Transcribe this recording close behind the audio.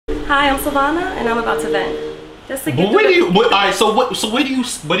Hi, I'm Silvana, and I'm about to vent. Just to get. But where do you? All right. So what? So where do you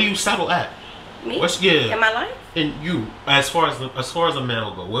settle at? Me? Yeah. In my life? And you, as far as a man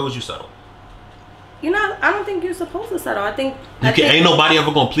will go, where would you settle? You know, I don't think you're supposed to settle. Ain't nobody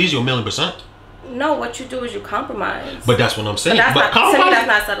ever gonna please you 1,000,000%. No, what you do is you compromise. But that's what I'm saying. But to me, that's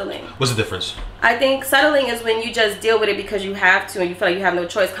not settling. What's the difference? I think settling is when you just deal with it because you have to and you feel like you have no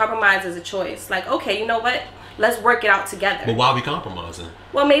choice. Compromise is a choice. Like, okay, you know what? Let's work it out together. But why are we compromising?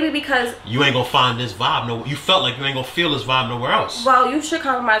 Well, maybe because you ain't gonna find this vibe. No, you felt like you ain't gonna feel this vibe nowhere else. Well, you should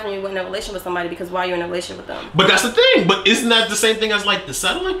compromise when you're in a relationship with somebody because why you're in a relationship with them. But that's the thing. But isn't that the same thing as like the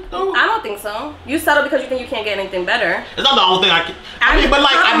settling? Though? I don't think so. You settle because you think you can't get anything better. It's not the only thing I can. I like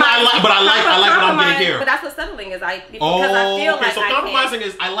what I'm getting here. But that's what settling is. I feel like so compromising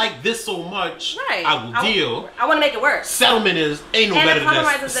is I like this so much. Right. I will deal. I want to make it work. Settlement is ain't no better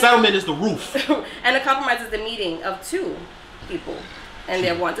than this. Settlement is the roof. And the compromise is the meeting of two people and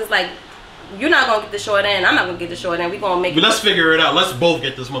their wants. It's like you're not gonna get the short end. I'm not gonna get the short end. We gonna make. But let's figure it out. Let's both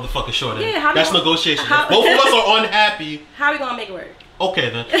get this motherfucking short end. Yeah. That's negotiation. If both of us are unhappy. How are we gonna make it work? Okay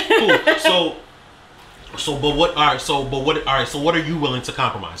then. Cool. So what are you willing to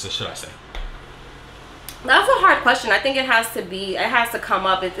compromise? Should I say? That's a hard question. I think it has to come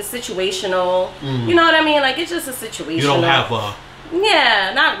up. It's situational. You know what I mean? Like it's just a situation. You don't have a.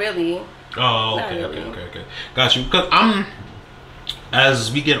 Yeah, not really. Oh, okay. Got you. Because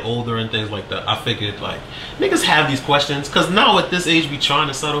as we get older and things like that, I figured like niggas have these questions. Because now at this age, we trying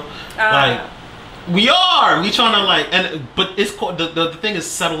to settle. We trying to like, but it's called the thing is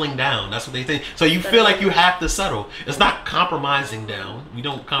settling down. That's what they think. So you feel like you have to settle. It's not compromising down. We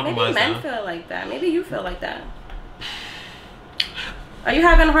don't compromise. Maybe men feel like that. Maybe you feel like that. Are you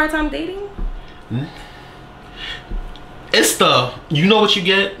having a hard time dating? It's you know what you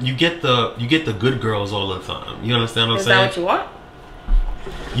get? You get the good girls all the time. You understand what I'm saying? Is that what you want?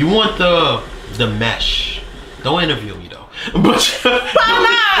 You want the mesh. Don't interview me though. But I'm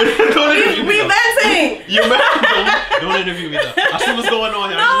not. Don't interview me. We venting. Don't interview me though. I see what's going on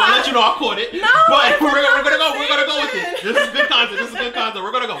here. I just want to let you know I caught it. No, but we're gonna go with it. This is good content.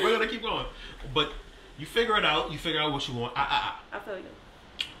 We're gonna keep going. But you figure it out. You figure out what you want. I feel you.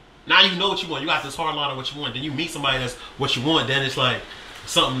 Now you know what you want. You got this hard line of what you want. Then you meet somebody that's what you want. Then it's like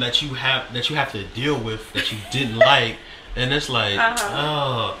something that you have to deal with that you didn't like, and it's like,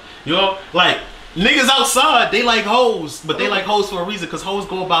 you know, like niggas outside they like hoes, but they like hoes for a reason because hoes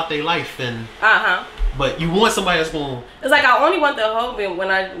go about their life and. But you want somebody that's going. It's like I only want the hoe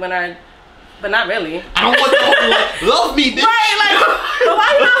when I. But not really. I don't want the hoe like love me, bitch. Right, like, but why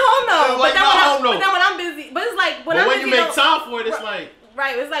you not home though? But then when I'm busy, but it's like when I'm busy. When you make time for it, it's like.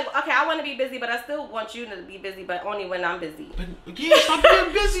 Right, it's like, okay, I want to be busy, but I still want you to be busy, but only when I'm busy. But yeah, stop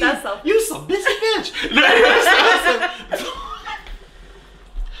being busy. You so busy, bitch.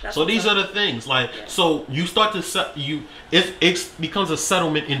 So these are the things, like, so you start to it becomes a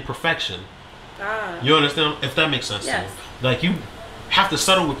settlement in perfection. You understand? If that makes sense. Yes. Like you have to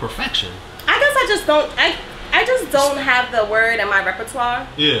settle with perfection. I guess I just don't have the word in my repertoire.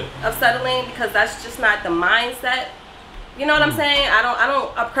 Yeah. Of settling because that's just not the mindset. You know what I'm saying? I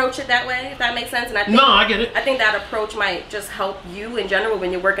don't approach it that way, if that makes sense. And I think, no, I get it. I think that approach might just help you in general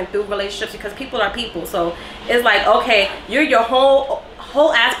when you're working through relationships because people are people. So it's like, okay, you're your whole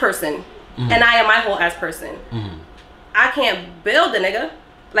ass person, and I am my whole ass person. I can't build a nigga.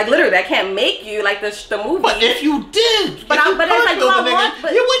 Like literally, I can't make you like the movie. But if you did, but it's like you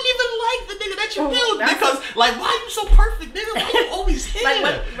wouldn't even like the nigga that you build because like why are you so perfect, nigga? Why you always here?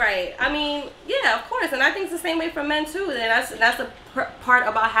 Right. I mean, yeah, of course, and I think it's the same way for men too. And that's the part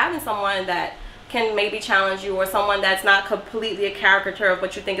about having someone that can maybe challenge you or someone that's not completely a caricature of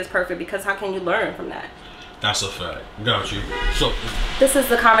what you think is perfect. Because how can you learn from that? That's a fact. Got you. So this is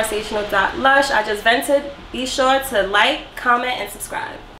the Conversational Lush. I just vented. Be sure to like, comment, and subscribe.